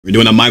We're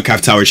doing a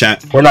Minecraft tower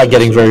chat. We're not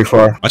getting very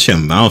far. Watch your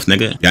mouth,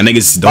 nigga. Y'all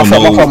niggas don't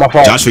know. My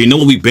fault. Joshua, you know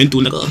what we've been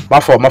through, nigga? My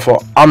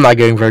fault. I'm not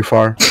getting very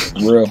far.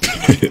 Real.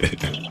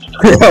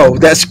 Yo,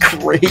 that's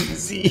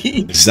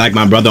crazy. Zach,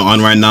 my brother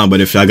on right now,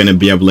 but if y'all gonna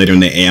be up later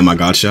in the AM, I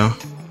got y'all.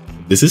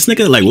 Is this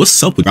nigga like,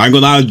 what's up with you? I ain't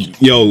gonna lie,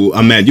 yo,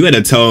 I'm mad. You had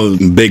to tell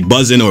Big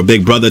Buzzin' or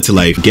Big Brother to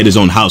like get his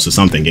own house or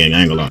something, gang.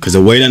 I ain't gonna lie. Cause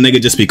the way that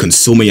nigga just be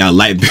consuming y'all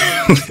light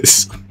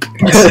bills.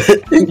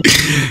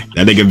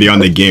 That nigga be on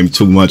the game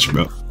too much,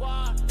 bro.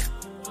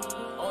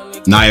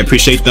 Nah, I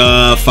appreciate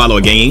the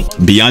follow, gang.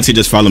 Beyonce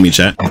just follow me,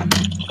 chat.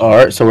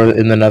 Alright, so we're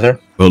in the nether.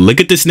 Bro,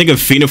 look at this nigga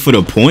feeding for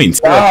the points.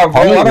 Nah,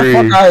 bro, why the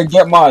fuck I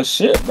get my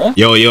shit, bro?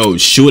 Yo,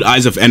 shoot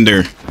Eyes of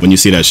Ender when you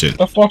see that shit.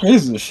 The fuck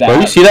is this shit?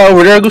 Bro, you see that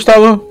over there,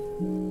 Gustavo?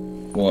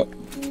 What?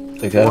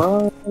 Okay.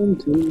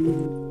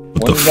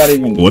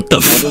 What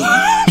the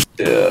fuck?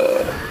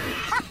 Yeah.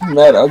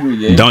 Mad ugly,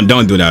 yeah. Don't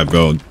do that,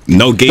 bro.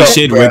 No gay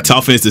shit. Bro. Rick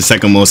Toffin is the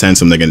second most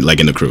handsome nigga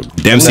like in the crew.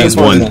 Dempsey's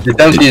one.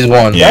 Dempsey's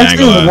one. Yeah, I ain't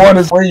gonna lie. One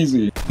is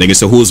crazy. Nigga,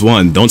 so who's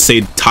one? Don't say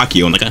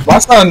Takio, nigga. My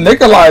son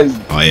Nikolai's.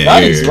 Oh yeah,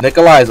 nice.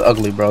 Nikolai is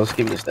ugly, bro. Let's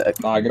give me a stack.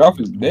 Nah, get off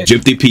his dick.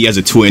 Gypty P has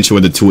a 2-inch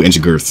with a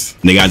 2-inch girth.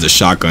 Nigga has a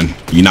shotgun.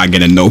 You're not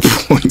getting no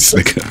points,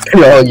 nigga.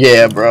 Oh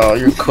yeah, bro.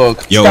 You're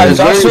cooked. Yo, There's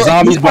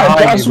zombies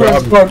behind me,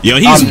 bro. Yo,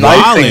 he's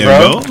wildin',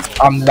 bro.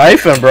 I'm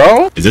knifing,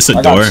 bro. Is this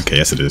a door? Okay,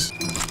 yes it is.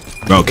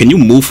 Bro, can you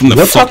move from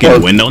the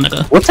fucking window,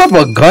 nigga? What type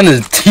of gun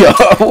is yo?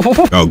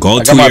 Bro, go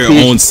to your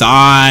own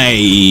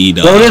side.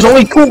 Bro, there's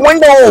only 2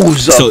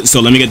 windows. So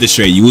let me get this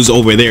straight. You was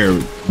over there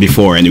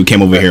before and you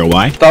came over here.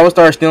 Why? Gustavo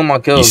started stealing my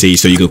kills. You see,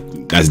 so you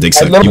could. That's dick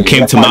suck. You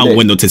came to my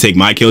window to take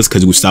my kills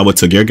because Gustavo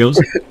took your kills.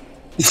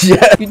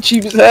 Yeah, you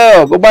cheap as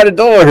hell. Go by the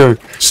door.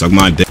 Suck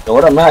my dick. Yo,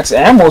 what the max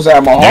ammo's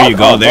at my heart? There you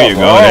go. There you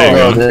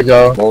go. There you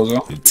go.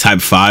 Bozo. Type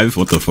 5.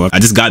 What the fuck? I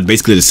just got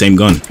basically the same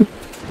gun.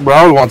 Bro,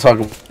 I don't want to talk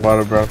about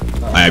it, bro.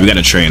 Alright, we got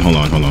a train. Hold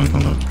on.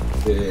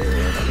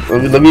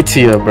 Yeah. Let me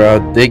tee up, bro.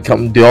 They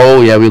come.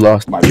 Oh yeah, we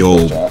lost.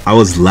 Yo, I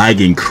was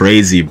lagging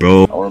crazy,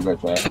 bro.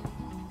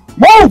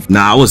 Move!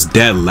 Nah, I was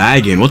dead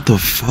lagging. What the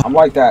fuck? I'm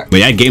like that.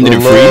 Wait, that game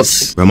didn't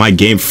freeze? Bro, my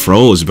game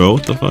froze, bro.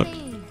 What the fuck?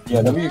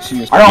 Yeah,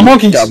 WXU. I got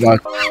monkeys. I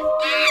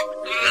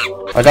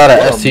got an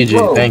STG.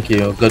 Bro. Thank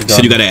you. Good gun.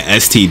 So you got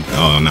an ST.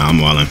 Oh, nah, I'm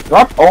wildin'.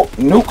 Drop. Oh,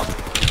 nuke.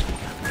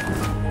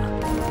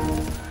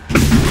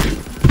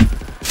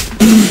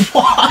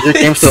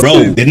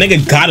 Bro, the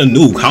nigga got a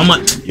nuke. How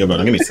much? Yo, bro,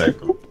 don't give me a sec,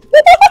 bro.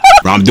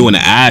 Bro, I'm doing the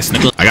ass,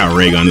 nigga. I got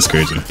rig on this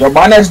crazy. Yo,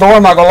 buy next door,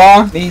 I'm not gonna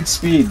lie. Need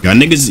speed. Yo,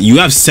 niggas, you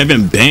have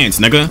 7 bands,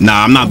 nigga.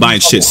 Nah, I'm not buying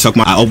shit. Suck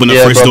my. I open the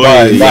first door.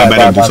 Y'all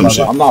better do some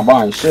shit. I'm not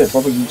buying shit.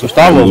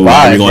 Gustavo, we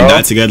gonna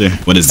die together.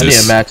 What is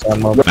this? Max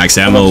ammo. Max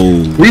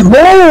ammo.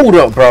 Reload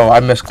up, bro. I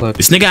misclicked.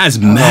 This nigga has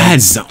mad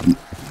zone.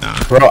 Nah.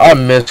 Bro, I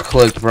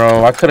misclicked,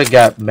 bro. I could have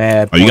got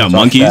mad. Oh, you got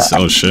monkeys?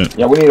 Oh shit.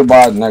 Yeah, we need to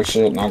buy the next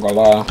shit. Not gonna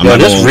lie. Yo,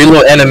 this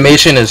reload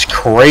animation is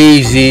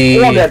crazy.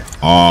 Oh,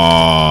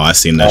 I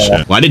seen that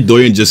shit. Why did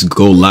Dorian just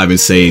go live and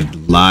say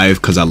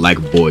live? Cause I like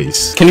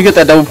boys. Can you get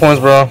that double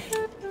points, bro?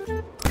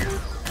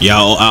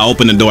 Yeah, I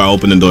open the door.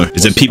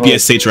 There's a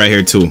PPSH right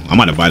here too. I'm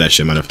about to buy that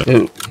shit, matter of fact.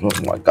 Dude, oh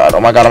my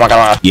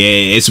god. Yeah,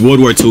 it's World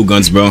War II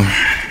guns, bro.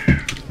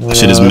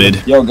 Shit is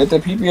mid. Yo, get the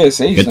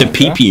PPSH. Get the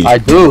PP. I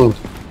do.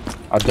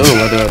 Whoa,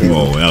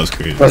 that was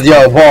crazy.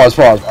 Yo, pause.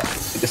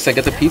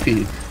 Get the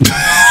PP.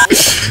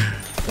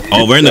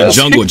 Oh, we're in the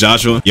jungle,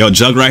 Joshua. Yo,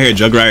 jug right here.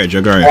 I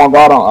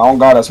don't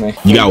got us, man.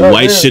 You got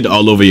white shit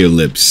all over your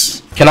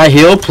lips. Can I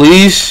heal,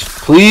 please?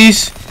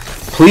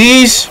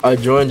 I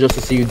joined just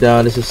to see you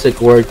down. This is sick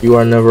work. You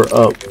are never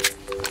up.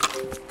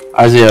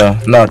 Isaiah,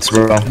 nuts,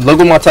 bro. Look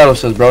what my title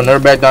says, bro.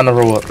 Never back down,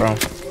 never what, bro?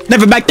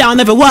 Never back down,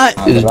 never what?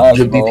 It's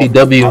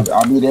BPW.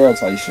 I'll be there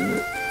type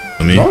shit.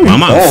 I mean,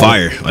 I'm on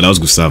fire. Oh, that was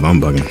Gustavo. I'm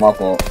bugging. My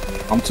fault.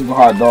 I'm too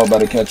hot, dog.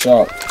 Better catch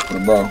up,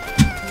 bro.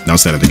 Don't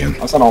say that again.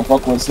 I said I don't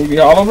fuck with Stevie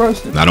Oliver.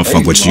 I don't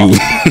fuck with you.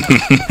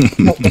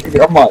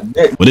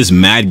 What is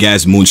Mad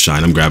Gas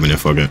Moonshine? I'm grabbing it.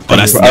 Fuck it. Oh,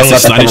 that's a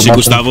sliding shit,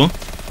 Gustavo.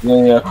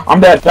 Yeah. I'm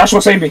dead. That's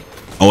what saved me.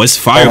 Oh, it's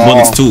fire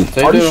bullets too.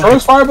 Are you sure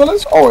it's fire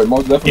bullets? Oh, it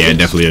most definitely. Yeah, it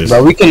definitely is.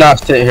 Bro, we cannot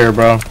sit here,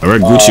 bro. We're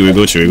Gucci. We're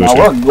Gucci.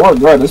 We're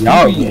good. This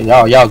y'all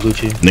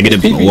Gucci. Nigga,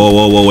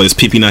 whoa. This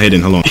PP not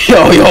hidden. Hold on.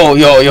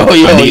 Yo.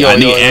 I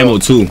need ammo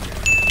too.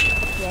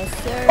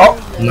 Oh.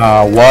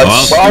 Nah, what?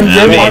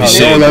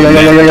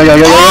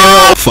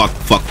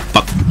 Fuck.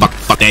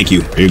 Thank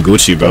you. You're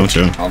Gucci, bro.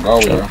 Sure. I'll go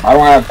there. I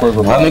don't have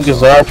quiver. My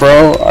niggas are,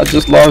 bro. I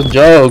just lost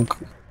Jug.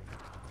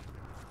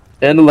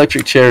 And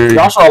electric cherry.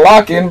 Joshua,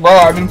 lock in, bro.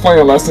 I've been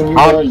playing less than you,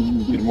 bro.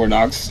 You get more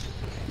knocks.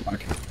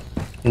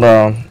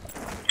 Bro.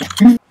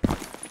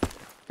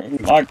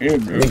 Lock in,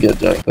 bro. Let me get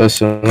that.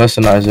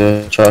 Listen,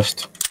 Isaiah.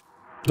 Trust.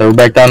 Never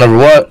back down, never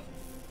what?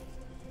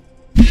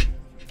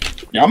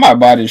 Yeah, I might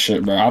buy this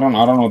shit, bro. I don't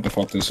know what the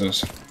fuck this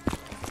is.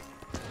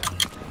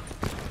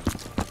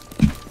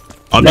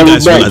 Oh, you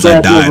guys realize I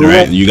died,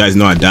 right? You guys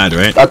know I died,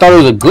 right? I thought it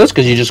was a glitch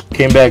because you just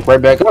came back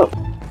right back up.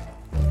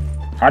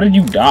 How did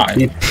you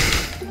die?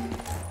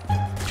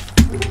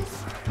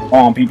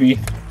 On PP.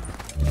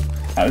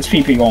 This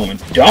PP going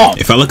dumb.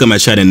 If I look at my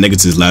chat and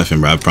niggas is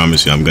laughing, bro, I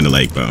promise you I'm gonna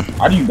like, bro.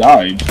 How do you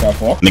die? You just got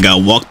fucked? Nigga, I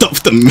walked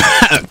off the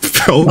map,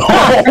 bro.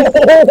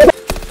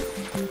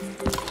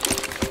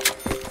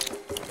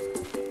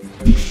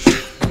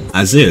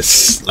 Isaiah,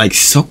 like,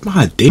 suck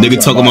my dick.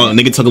 Nigga talking about,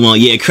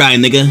 yeah, cry,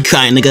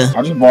 nigga.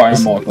 I just bought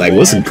ammo. Like,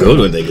 what's good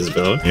with niggas,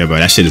 bro? Yeah, bro,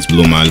 that shit is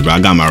blue minds, bro.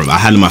 I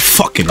had my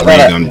fucking ray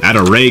gun. I had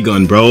a ray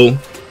gun, bro.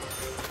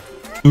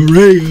 A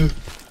ray gun.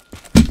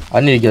 I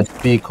need to get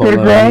speed call.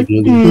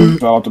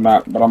 Fell off the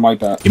map, but I'm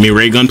like that. Give me a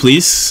ray gun,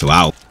 please.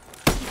 Wow.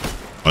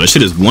 Oh, this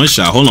shit is one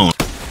shot. Hold on.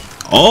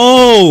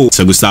 Oh!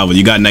 So, Gustavo,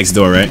 you got next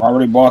door, right? I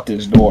already bought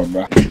this door,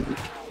 bro.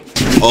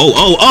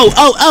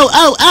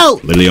 Oh.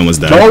 Literally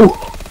almost died. No.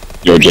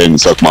 Yo, Jaden,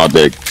 suck my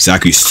dick.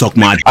 Exactly, suck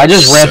my dick. I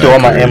just ran through all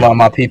my ammo on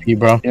my PP,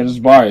 bro. Yeah,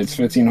 just buy it. It's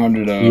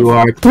 1500. You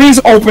are. Please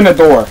open the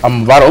door.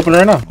 I'm about to open it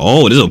right now.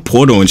 Oh, there's a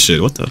portal and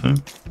shit. What the hell?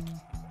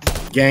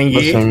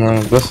 Gangy.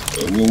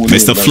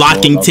 Mr.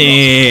 Flockington.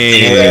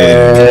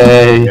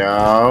 Hey.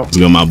 Yo. What's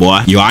good, my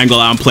boy? Yo, I ain't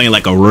gonna lie, I'm playing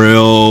like a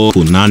real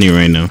Nani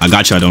right now. I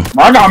got y'all though.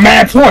 I got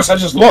mad points. I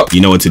just looked. You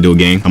know what to do,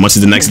 gang. How much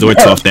is the next door?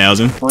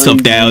 12,000.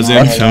 12,000.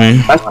 I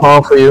mean, That's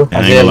call for you.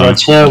 I ain't gonna lie.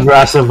 Chill, bro.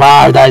 I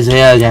survived,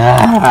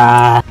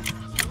 Isaiah.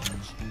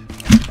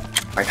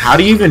 Like, how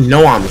do you even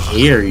know I'm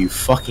here, you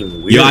fucking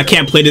weirdo? Yo, I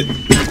can't play this.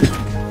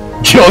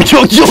 Yo,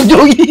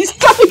 he's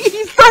stuck.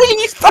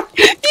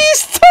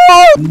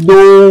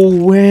 No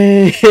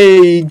way.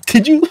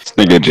 Did you? This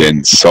nigga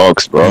Jaden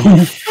sucks, bro.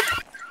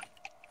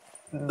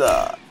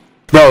 Nah.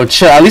 Bro,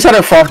 chill. At least I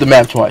didn't fall off the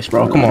map twice,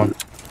 bro. Come on.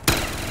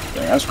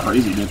 Yeah, that's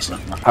crazy,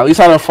 Dixon. At least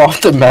I didn't fall off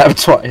the map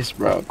twice,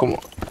 bro. Come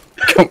on.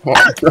 Bro.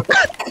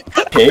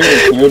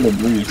 Clear the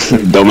breeze.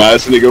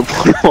 Dumbass nigga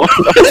put on.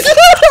 This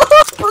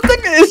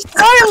nigga is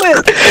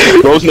silent.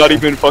 Bro's not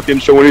even fucking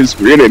showing his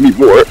screen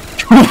anymore.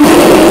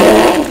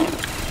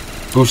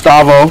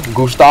 Gustavo,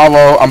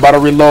 I'm about to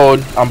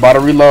reload.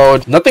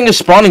 Nothing is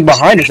spawning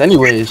behind us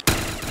anyways.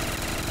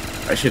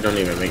 That shit don't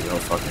even make no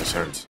fucking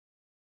sense.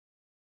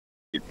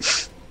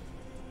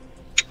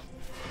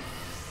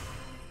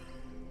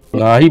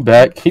 Nah, he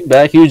back. He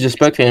was just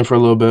spectating for a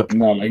little bit.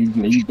 No, like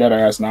he's dead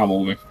ass not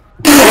moving.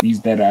 He's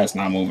dead ass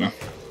not moving.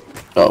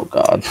 Oh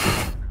god.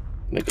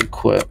 Nigga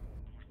quit.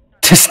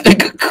 This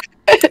nigga quit.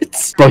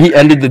 Bro,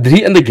 did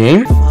he end the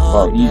game?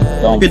 Bro, he's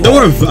dumb.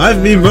 Don't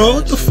revive me, bro.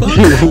 What the fuck?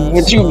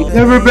 What you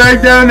Never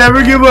back down,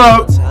 never give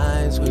up.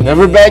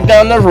 never back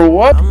down, never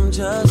what?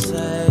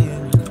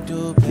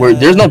 Where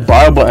there's no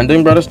viable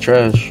ending, bro, that's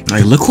trash.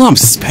 Like, look who I'm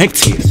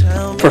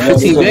spectating. For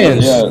 15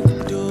 bands. Yeah,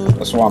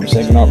 that's why I'm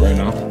saving up right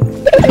now.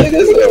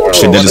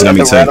 Shit, that just got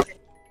me tight.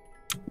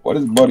 What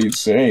is Buddy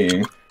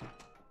saying?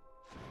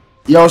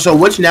 Yo, so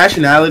which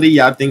nationality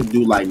y'all think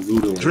do like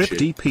voodoo and Drip shit?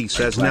 DP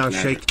says now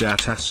shake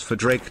that ass for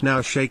Drake,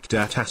 now shake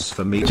that ass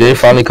for me. Jay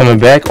finally coming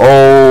back.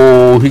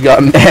 Oh, he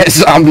got mad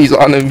zombies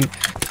on him.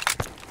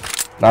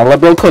 Nah, let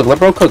bro cook.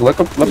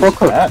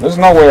 There's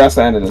no way that's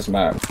the end of this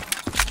map.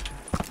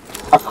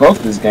 I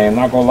cooked this game,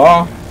 not gonna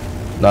lie.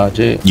 Nah,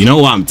 Jay. You know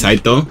why I'm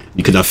tight though?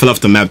 Because I fell off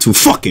the map 2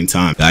 fucking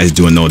times. Guys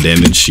doing no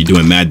damage. She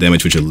doing mad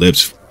damage with your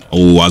lips.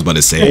 Oh, I was about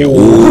to say. Ooh,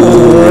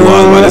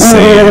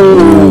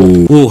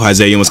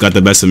 Isaiah, you almost got the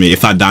best of me.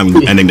 If I die, I'm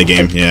ending the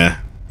game. Yeah.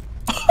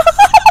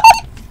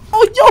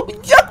 Oh, yo.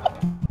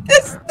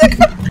 This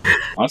nigga.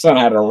 My son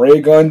had a ray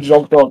gun,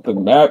 jumped off the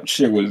map.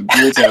 Shit was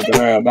good after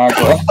that. Not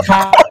gonna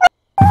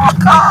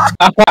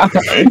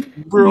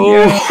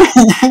Bro.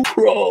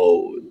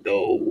 Bro,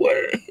 no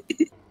way.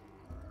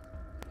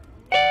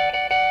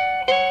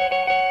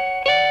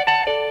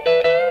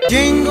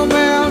 Jingle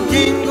bell,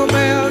 jingle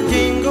bell,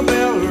 jingle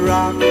bell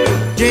rock.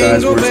 Guys,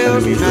 Jingle worst bell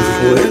enemies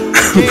time, before.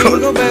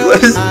 jingle bell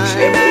What is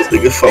time. this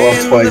nigga fell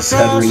off twice,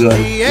 had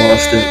regun,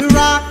 lost it.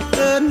 Rock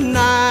the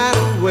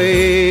night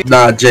away.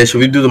 Nah, Jay, should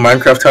we do the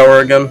Minecraft tower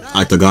again?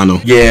 Octagonal.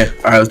 Yeah,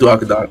 alright, let's do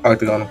octagonal. I ain't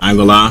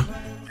gonna lie.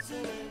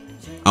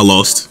 I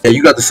lost. Yeah,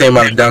 you got the same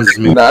amount of downs as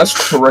me. That's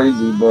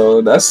crazy,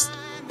 bro. That's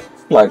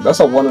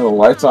a one in a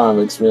lifetime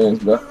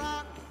experience, bro.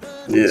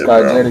 Yeah, This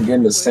guy bro. Jada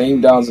getting the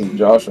same downs as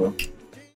Joshua.